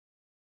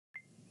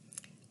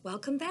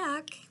Welcome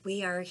back.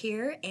 We are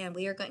here and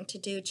we are going to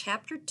do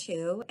chapter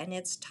 2, and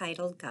it's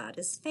titled God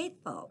is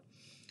Faithful.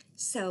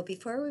 So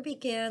before we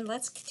begin,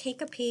 let's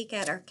take a peek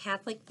at our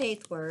Catholic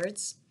faith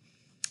words.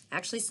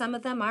 Actually, some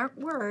of them aren't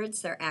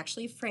words, they're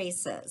actually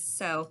phrases.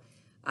 So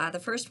the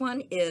first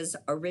one is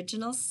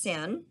original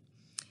sin,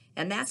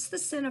 and that's the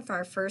sin of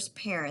our first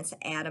parents,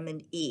 Adam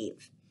and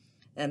Eve.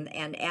 And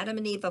Adam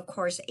and Eve, of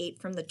course, ate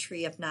from the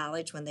tree of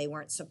knowledge when they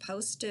weren't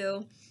supposed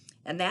to.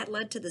 And that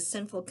led to the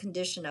sinful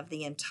condition of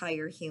the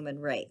entire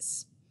human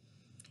race.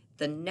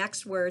 The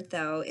next word,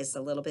 though, is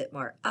a little bit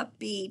more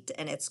upbeat,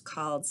 and it's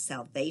called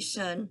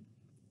salvation.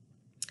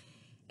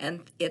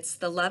 And it's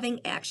the loving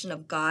action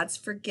of God's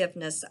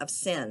forgiveness of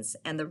sins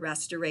and the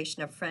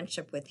restoration of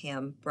friendship with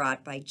Him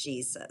brought by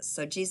Jesus.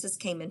 So Jesus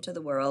came into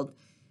the world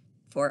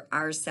for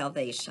our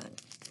salvation.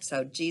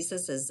 So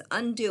Jesus is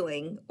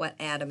undoing what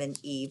Adam and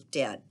Eve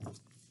did.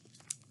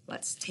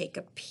 Let's take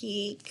a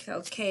peek.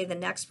 Okay, the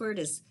next word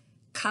is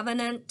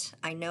covenant.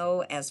 I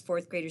know as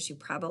fourth graders you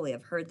probably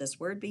have heard this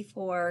word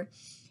before.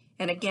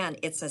 And again,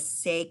 it's a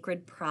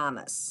sacred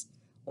promise,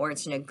 or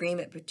it's an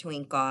agreement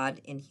between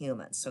God and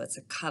humans. So it's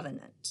a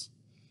covenant.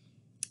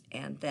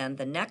 And then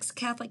the next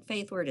Catholic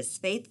faith word is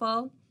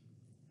faithful.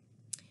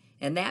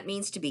 And that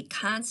means to be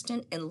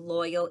constant and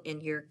loyal in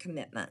your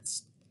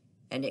commitments.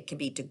 And it can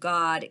be to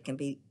God, it can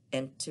be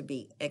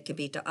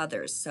to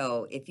others.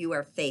 So if you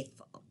are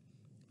faithful,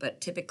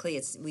 but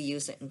typically we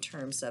use it in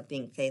terms of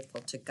being faithful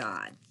to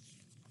God.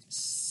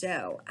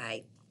 So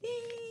I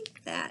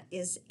think that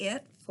is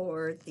it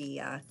for the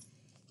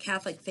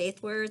Catholic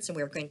faith words, and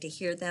we're going to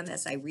hear them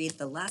as I read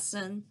the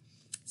lesson.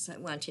 So I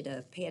want you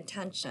to pay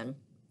attention.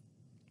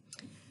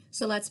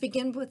 So let's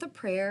begin with a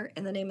prayer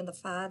in the name of the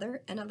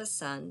Father, and of the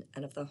Son,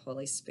 and of the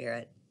Holy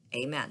Spirit.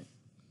 Amen.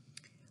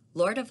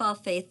 Lord of all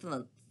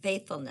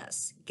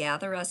faithfulness,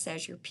 gather us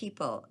as your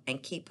people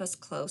and keep us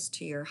close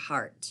to your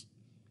heart.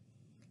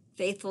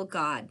 Faithful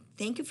God,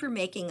 thank you for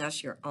making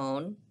us your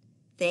own.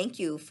 Thank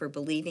you for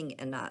believing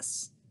in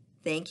us.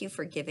 Thank you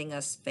for giving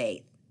us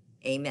faith.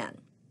 Amen.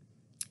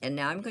 And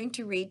now I'm going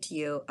to read to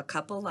you a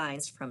couple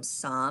lines from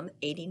Psalm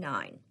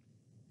 89.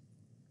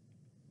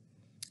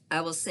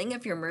 I will sing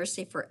of your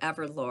mercy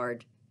forever,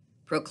 Lord.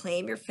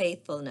 Proclaim your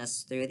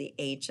faithfulness through the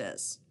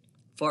ages.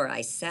 For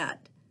I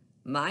said,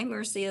 my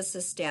mercy is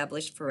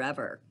established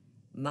forever.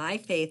 My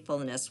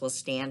faithfulness will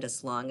stand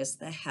as long as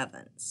the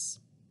heavens.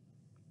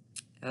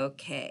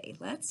 Okay,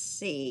 let's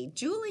see.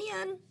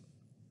 Julian,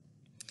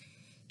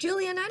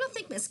 I don't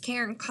think Miss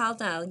Karen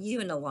called on you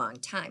in a long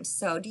time,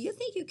 so do you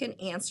think you can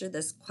answer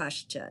this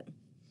question?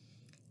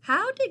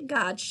 How did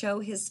God show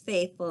his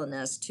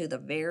faithfulness to the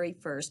very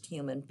first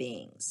human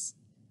beings,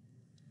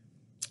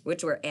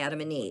 which were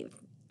Adam and Eve?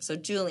 So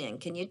Julian,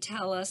 can you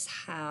tell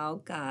us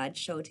how God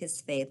showed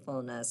his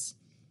faithfulness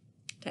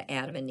to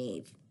Adam and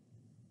Eve?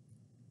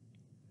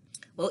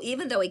 Well,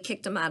 even though he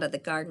kicked them out of the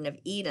Garden of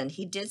Eden,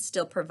 he did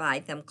still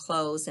provide them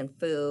clothes and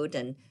food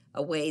and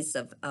ways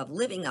of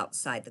living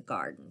outside the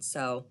garden.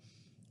 So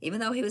even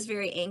though he was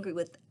very angry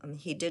with them,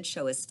 he did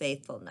show his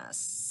faithfulness.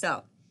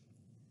 So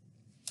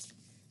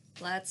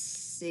let's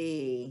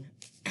see.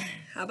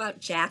 How about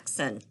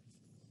Jackson?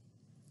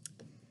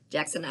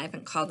 Jackson, I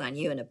haven't called on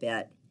you in a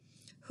bit.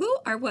 Who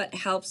or what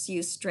helps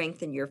you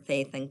strengthen your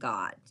faith in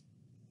God?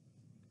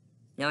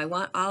 Now, I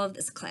want all of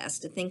this class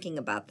to thinking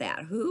about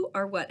that. Who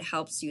or what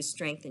helps you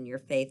strengthen your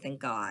faith in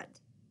God?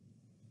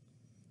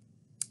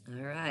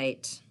 All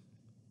right.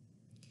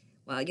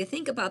 While you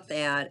think about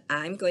that,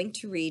 I'm going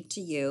to read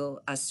to you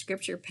a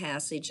scripture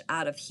passage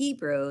out of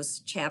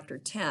Hebrews chapter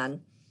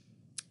 10,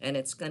 and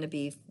it's going to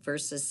be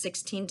verses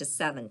 16 to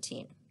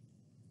 17.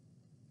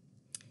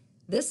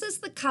 This is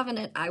the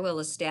covenant I will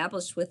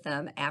establish with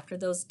them after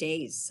those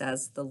days,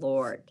 says the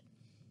Lord.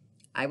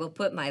 I will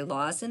put my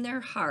laws in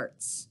their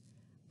hearts.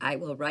 I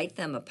will write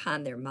them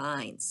upon their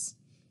minds.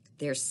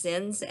 Their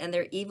sins and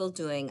their evil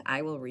doing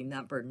I will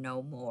remember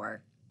no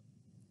more.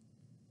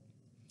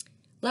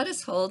 Let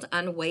us hold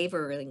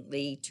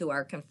unwaveringly to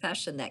our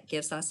confession that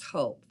gives us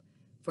hope,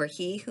 for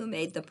he who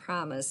made the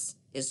promise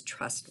is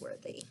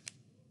trustworthy.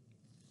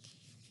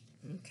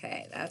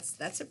 Okay,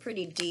 that's a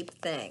pretty deep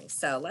thing.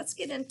 So let's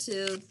get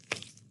into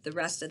the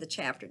rest of the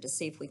chapter to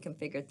see if we can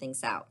figure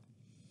things out.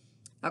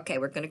 Okay,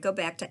 we're going to go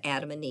back to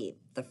Adam and Eve,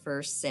 the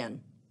first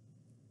sin.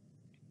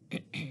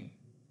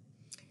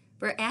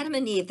 For Adam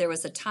and Eve, there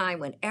was a time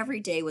when every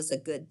day was a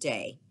good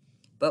day.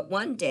 But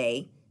one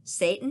day,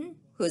 Satan,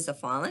 who is a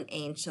fallen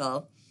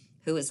angel,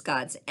 who is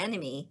God's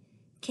enemy,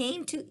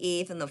 came to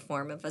Eve in the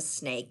form of a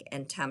snake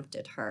and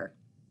tempted her.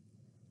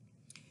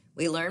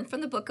 We learn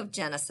from the book of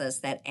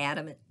Genesis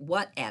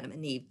what Adam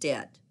and Eve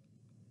did.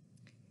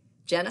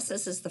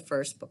 Genesis is the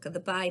first book of the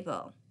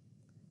Bible.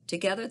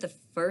 Together, the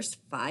first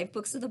 5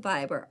 books of the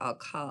Bible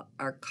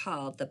are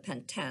called the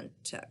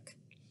Pentateuch.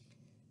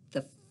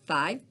 The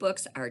 5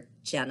 books are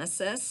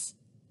Genesis,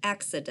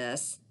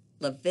 Exodus,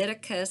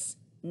 Leviticus,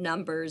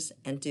 Numbers,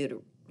 and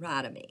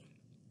Deuteronomy.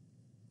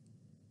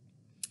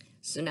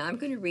 So now I'm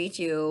going to read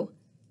you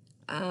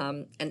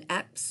an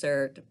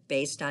excerpt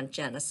based on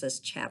Genesis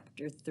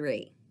chapter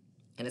 3.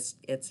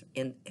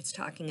 and it's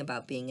talking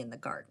about being in the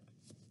garden.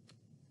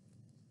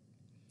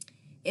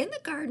 In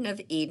the Garden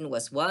of Eden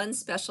was one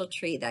special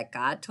tree that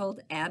God told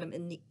Adam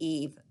and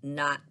Eve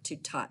not to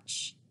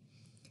touch.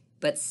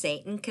 But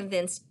Satan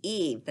convinced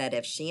Eve that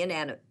if she and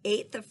Adam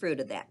ate the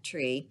fruit of that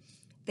tree,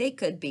 they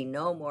could be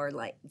more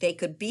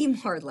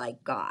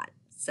like God.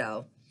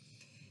 So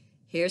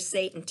here's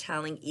Satan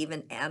telling Eve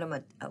and Adam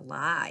a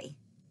lie.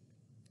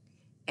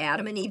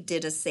 Adam and Eve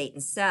did as Satan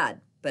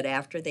said, but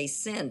after they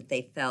sinned,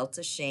 they felt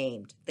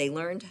ashamed. They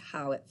learned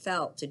how it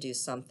felt to do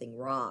something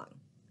wrong.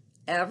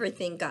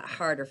 Everything got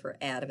harder for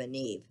Adam and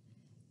Eve.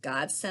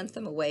 God sent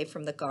them away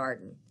from the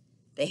garden.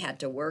 They had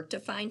to work to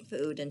find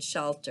food and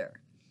shelter.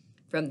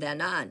 From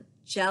then on,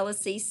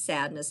 jealousy,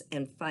 sadness,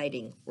 and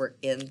fighting were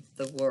in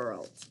the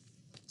world.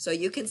 So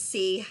you can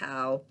see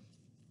how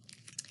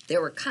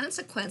there were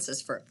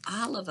consequences for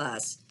all of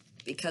us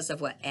because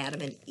of what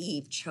Adam and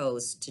Eve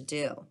chose to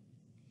do.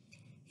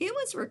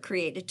 Humans were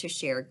created to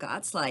share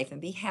God's life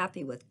and be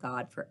happy with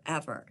God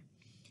forever.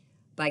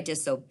 By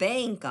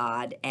disobeying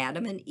God,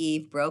 Adam and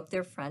Eve broke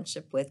their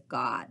friendship with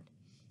God.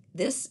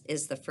 This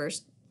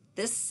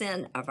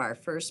sin of our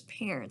first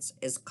parents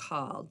is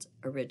called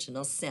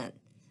original sin,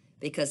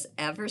 because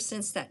ever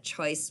since that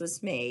choice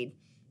was made,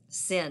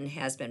 sin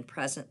has been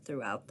present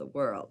throughout the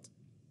world.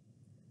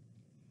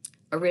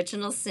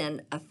 Original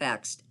sin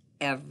affects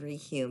every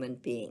human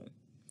being.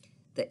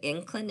 The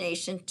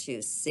inclination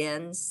to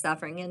sin,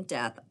 suffering, and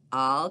death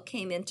all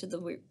came into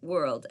the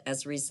world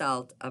as a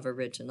result of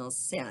original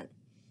sin.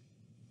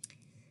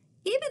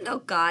 Even though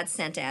God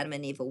sent Adam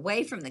and Eve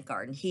away from the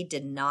garden, he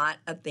did not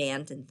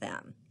abandon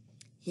them.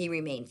 He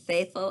remained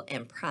faithful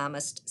and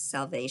promised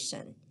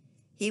salvation.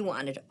 He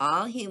wanted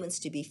all humans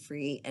to be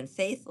free and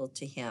faithful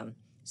to him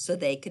so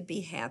they could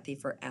be happy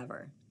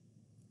forever.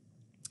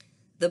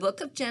 The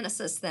book of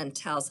Genesis then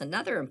tells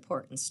another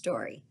important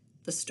story,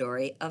 the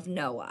story of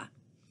Noah.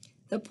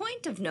 The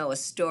point of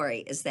Noah's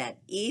story is that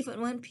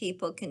even when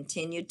people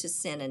continued to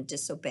sin and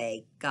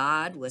disobey,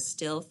 God was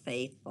still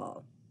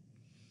faithful.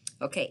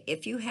 Okay,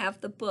 if you have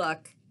the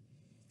book,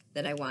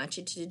 then I want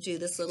you to do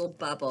this little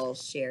bubble,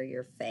 share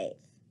your faith.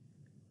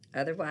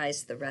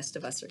 Otherwise, the rest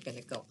of us are going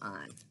to go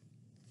on.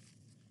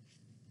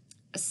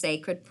 A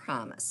sacred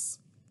promise.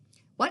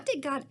 What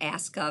did God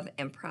ask of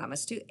and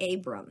promise to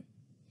Abram?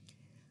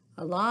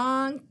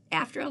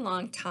 After a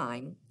long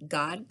time,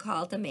 God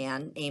called a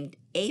man named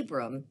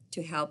Abram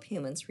to help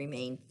humans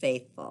remain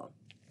faithful.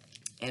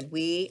 And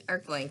we are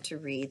going to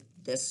read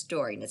this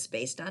story, and it's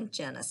based on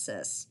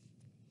Genesis.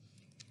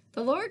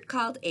 The Lord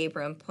called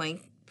Abram,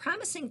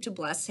 promising to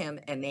bless him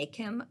and make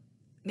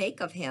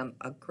of him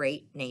a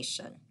great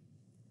nation.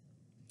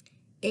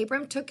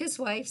 Abram took his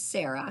wife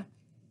Sarah,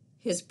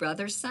 his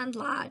brother's son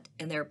Lot,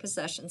 and their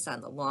possessions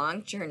on the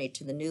long journey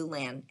to the new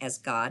land as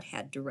God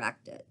had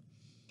directed.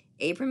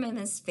 Abram and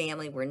his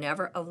family were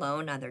never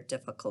alone on their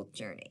difficult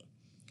journey.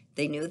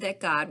 They knew that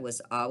God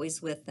was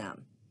always with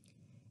them.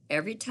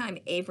 Every time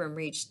Abram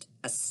reached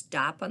a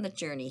stop on the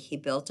journey, he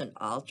built an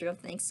altar of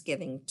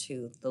thanksgiving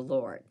to the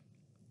Lord.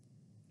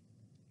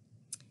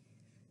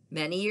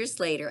 Many years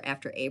later,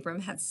 after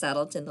Abram had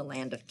settled in the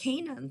land of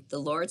Canaan, the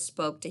Lord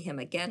spoke to him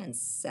again and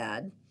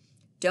said,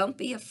 "Don't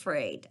be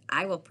afraid.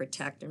 I will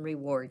protect and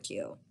reward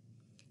you."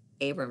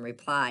 Abram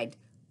replied,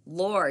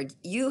 "Lord,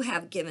 you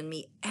have given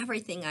me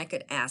everything I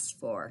could ask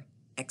for,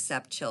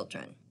 except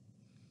children."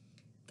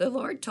 The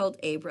Lord told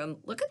Abram,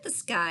 "Look at the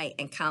sky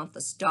and count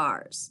the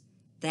stars.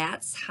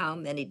 That's how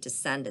many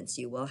descendants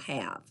you will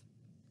have."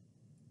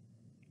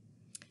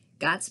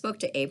 God spoke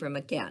to Abram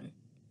again.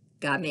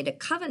 God made a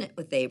covenant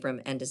with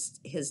Abram and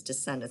his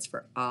descendants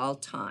for all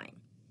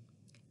time.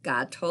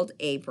 God told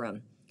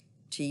Abram,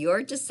 "To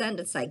your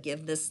descendants I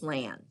give this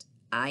land.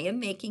 I am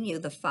making you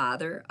the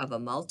father of a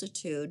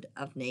multitude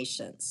of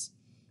nations."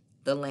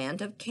 The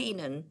land of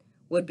Canaan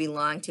would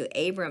belong to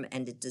Abram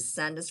and his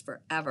descendants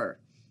forever,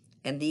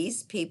 and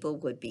these people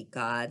would be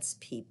God's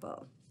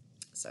people.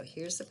 So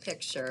here's a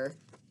picture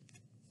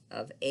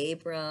of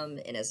Abram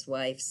and his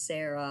wife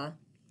Sarah,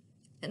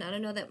 and I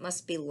don't know, that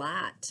must be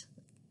Lot.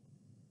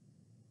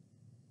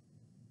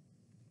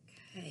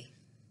 Okay.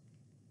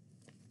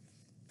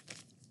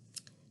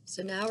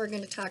 So now we're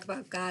going to talk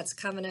about God's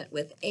covenant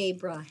with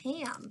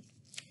Abraham.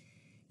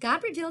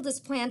 God revealed his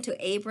plan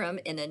to Abram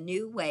in a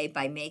new way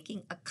by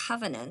making a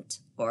covenant,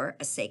 or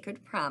a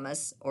sacred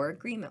promise or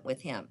agreement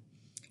with him.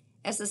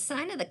 As a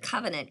sign of the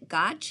covenant,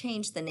 God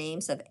changed the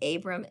names of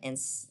Abram and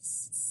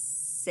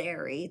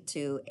Sarai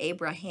to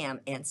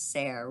Abraham and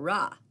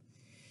Sarah.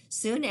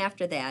 Soon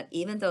after that,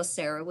 even though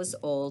Sarah was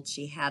old,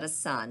 she had a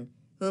son,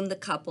 whom the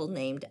couple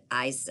named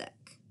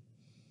Isaac.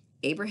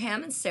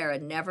 Abraham and Sarah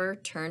never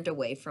turned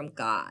away from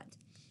God.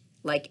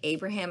 Like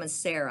Abraham and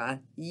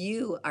Sarah,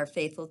 you are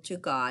faithful to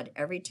God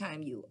every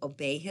time you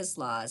obey his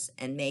laws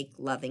and make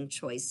loving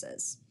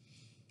choices.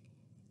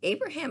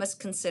 Abraham is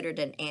considered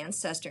an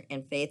ancestor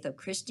in faith of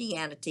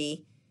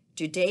Christianity,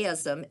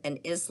 Judaism, and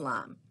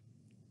Islam.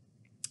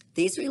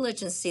 These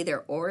religions see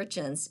their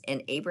origins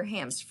in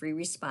Abraham's free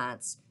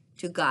response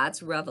to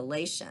God's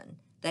revelation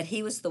that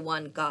he was the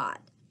one God.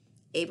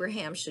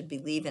 Abraham should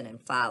believe in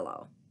and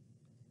follow.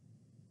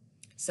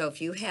 So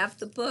if you have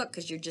the book,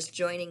 because you're just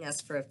joining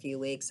us for a few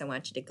weeks, I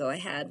want you to go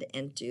ahead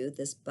and do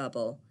this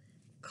bubble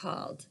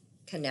called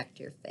Connect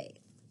Your Faith.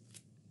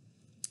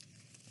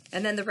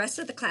 And then the rest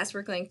of the class,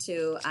 we're going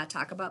to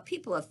talk about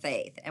people of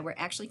faith, and we're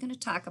actually going to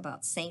talk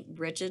about Saint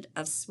Bridget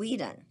of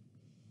Sweden.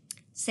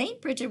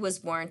 Saint Bridget was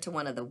born to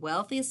one of the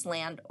wealthiest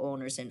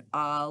landowners in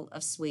all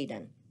of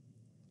Sweden.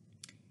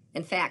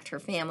 In fact, her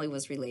family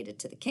was related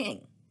to the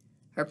king.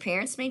 Her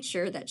parents made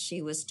sure that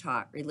she was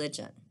taught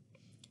religion.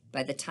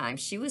 By the time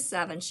she was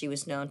 7, she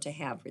was known to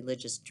have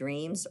religious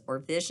dreams or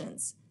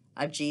visions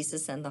of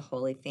Jesus and the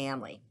Holy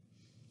Family.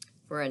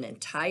 For an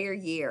entire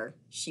year,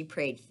 she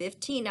prayed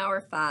 15 Our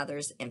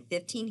Fathers and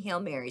 15 Hail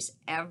Marys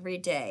every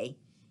day,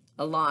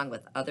 along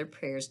with other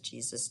prayers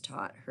Jesus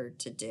taught her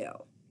to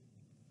do.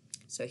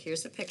 So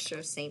here's a picture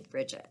of St.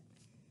 Bridget.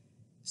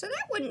 So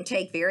that wouldn't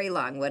take very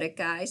long, would it,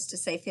 guys, to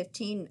say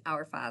 15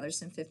 Our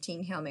Fathers and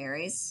 15 Hail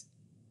Marys?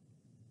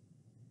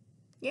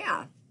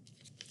 Yeah,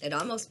 it'd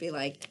almost be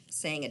like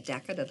saying a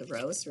decade of the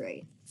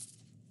Rosary.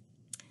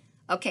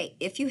 Okay,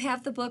 if you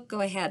have the book, go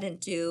ahead and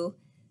do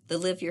the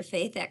Live Your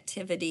Faith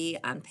activity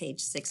on page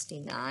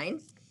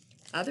 69.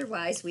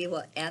 Otherwise, we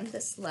will end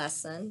this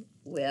lesson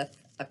with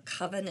a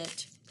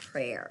covenant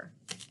prayer.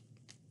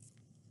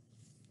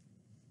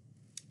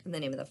 In the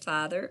name of the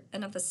Father,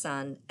 and of the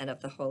Son, and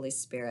of the Holy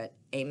Spirit.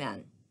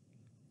 Amen.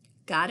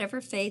 God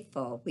ever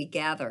faithful, we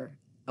gather,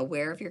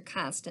 aware of your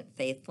constant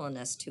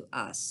faithfulness to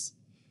us.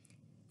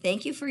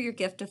 Thank you for your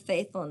gift of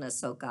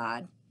faithfulness, O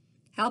God.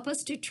 Help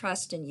us to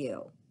trust in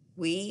you.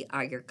 We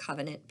are your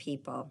covenant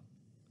people.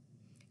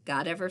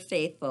 God ever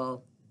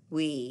faithful,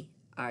 we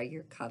are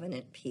your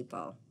covenant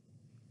people.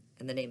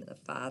 In the name of the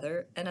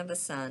Father, and of the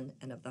Son,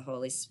 and of the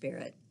Holy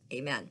Spirit.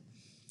 Amen.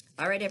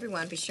 All right,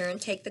 everyone, be sure and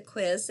take the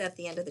quiz at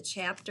the end of the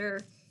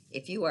chapter.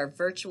 If you are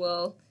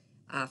virtual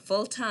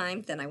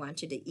full-time, then I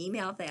want you to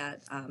email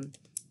that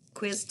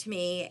quiz to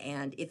me.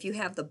 And if you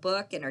have the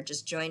book and are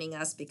just joining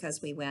us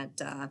because we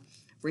went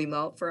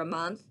remote for a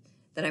month,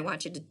 then I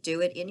want you to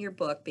do it in your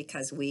book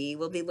because we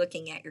will be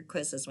looking at your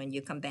quizzes when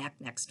you come back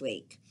next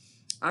week.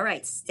 All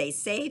right, stay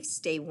safe,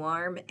 stay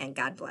warm, and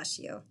God bless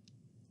you.